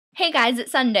Hey guys,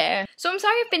 it's Sunday. So I'm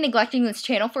sorry I've been neglecting this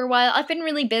channel for a while. I've been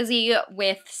really busy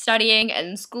with studying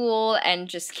and school and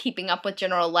just keeping up with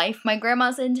general life. My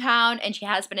grandma's in town and she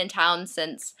has been in town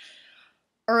since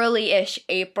early-ish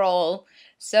April.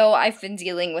 So I've been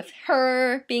dealing with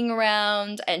her being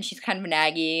around and she's kind of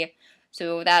naggy.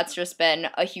 So that's just been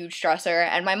a huge stressor.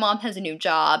 And my mom has a new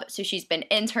job, so she's been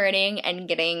interning and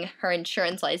getting her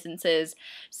insurance licenses.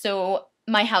 So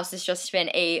my house has just been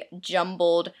a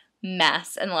jumbled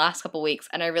mess in the last couple weeks,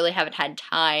 and I really haven't had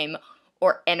time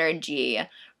or energy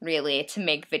really to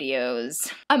make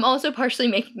videos. I'm also partially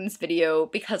making this video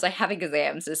because I have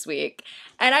exams this week,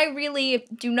 and I really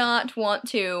do not want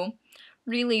to.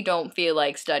 Really don't feel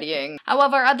like studying.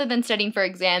 However, other than studying for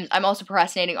exams, I'm also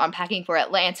procrastinating on packing for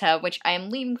Atlanta, which I am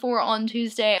leaving for on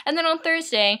Tuesday. And then on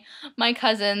Thursday, my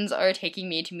cousins are taking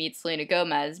me to meet Selena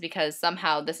Gomez because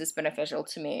somehow this is beneficial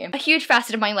to me. A huge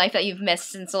facet of my life that you've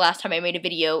missed since the last time I made a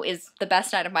video is the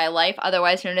best night of my life,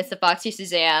 otherwise known as the Foxy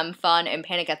Shazam Fun and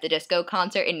Panic at the Disco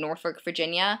concert in Norfolk,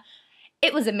 Virginia.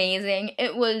 It was amazing.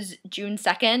 It was June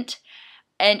 2nd,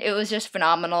 and it was just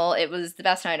phenomenal. It was the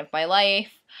best night of my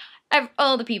life.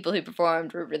 All the people who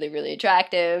performed were really, really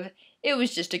attractive. It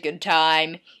was just a good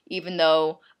time, even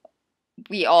though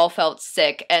we all felt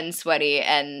sick and sweaty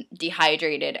and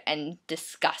dehydrated and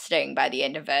disgusting by the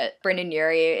end of it. Brendan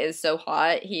Urie is so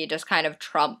hot. He just kind of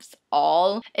trumps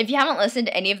all. If you haven't listened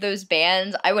to any of those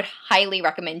bands, I would highly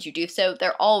recommend you do so.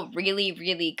 They're all really,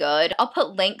 really good. I'll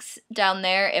put links down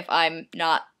there if I'm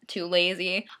not too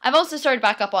lazy. I've also started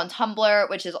back up on Tumblr,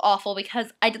 which is awful because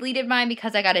I deleted mine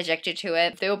because I got addicted to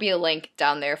it. There will be a link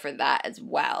down there for that as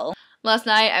well. Last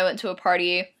night I went to a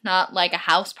party, not like a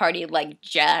house party like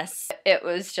Jess. It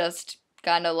was just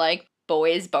kind of like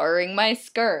boys borrowing my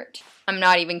skirt. I'm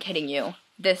not even kidding you.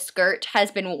 This skirt has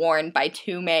been worn by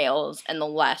 2 males in the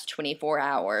last 24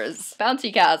 hours.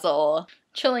 Bouncy castle.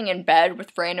 Chilling in bed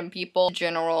with random people.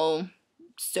 General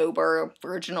sober,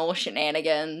 virginal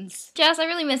shenanigans. Jess, I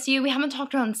really miss you. We haven't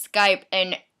talked on Skype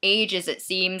in ages, it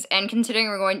seems, and considering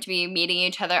we're going to be meeting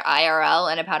each other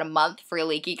IRL in about a month for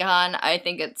LeakyCon, I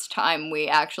think it's time we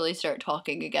actually start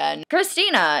talking again.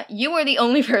 Christina, you are the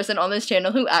only person on this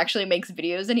channel who actually makes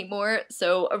videos anymore,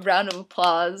 so a round of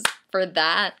applause for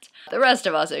that. The rest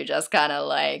of us are just kind of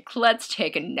like, let's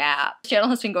take a nap. This channel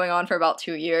has been going on for about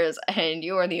 2 years, and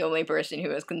you are the only person who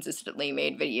has consistently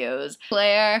made videos.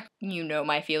 Claire, you know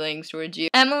my feelings towards you.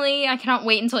 Emily, I cannot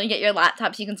wait until you get your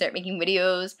laptop so you can start making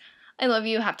videos. I love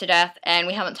you half to death, and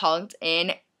we haven't talked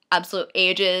in absolute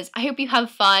ages. I hope you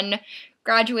have fun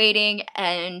graduating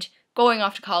and going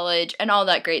off to college and all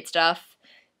that great stuff.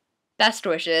 Best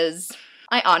wishes.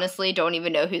 I honestly don't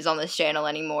even know who's on this channel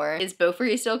anymore. Is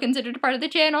Beaufrey still considered a part of the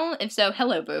channel? If so,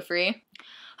 hello Beaufrey.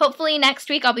 Hopefully next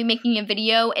week I'll be making a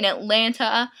video in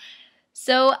Atlanta,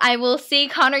 so I will see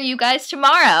Connor you guys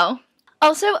tomorrow.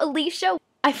 Also, Alicia,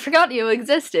 I forgot you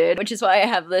existed, which is why I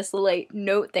have this late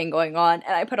note thing going on,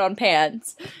 and I put on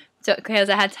pants, so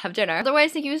because I had to have dinner.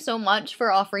 Otherwise, thank you so much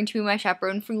for offering to be my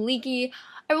chaperone for Leaky.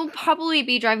 I will probably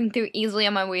be driving through easily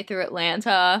on my way through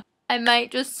Atlanta. I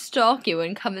might just stalk you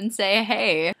and come and say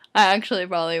hey. I actually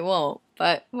probably won't,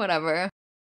 but whatever.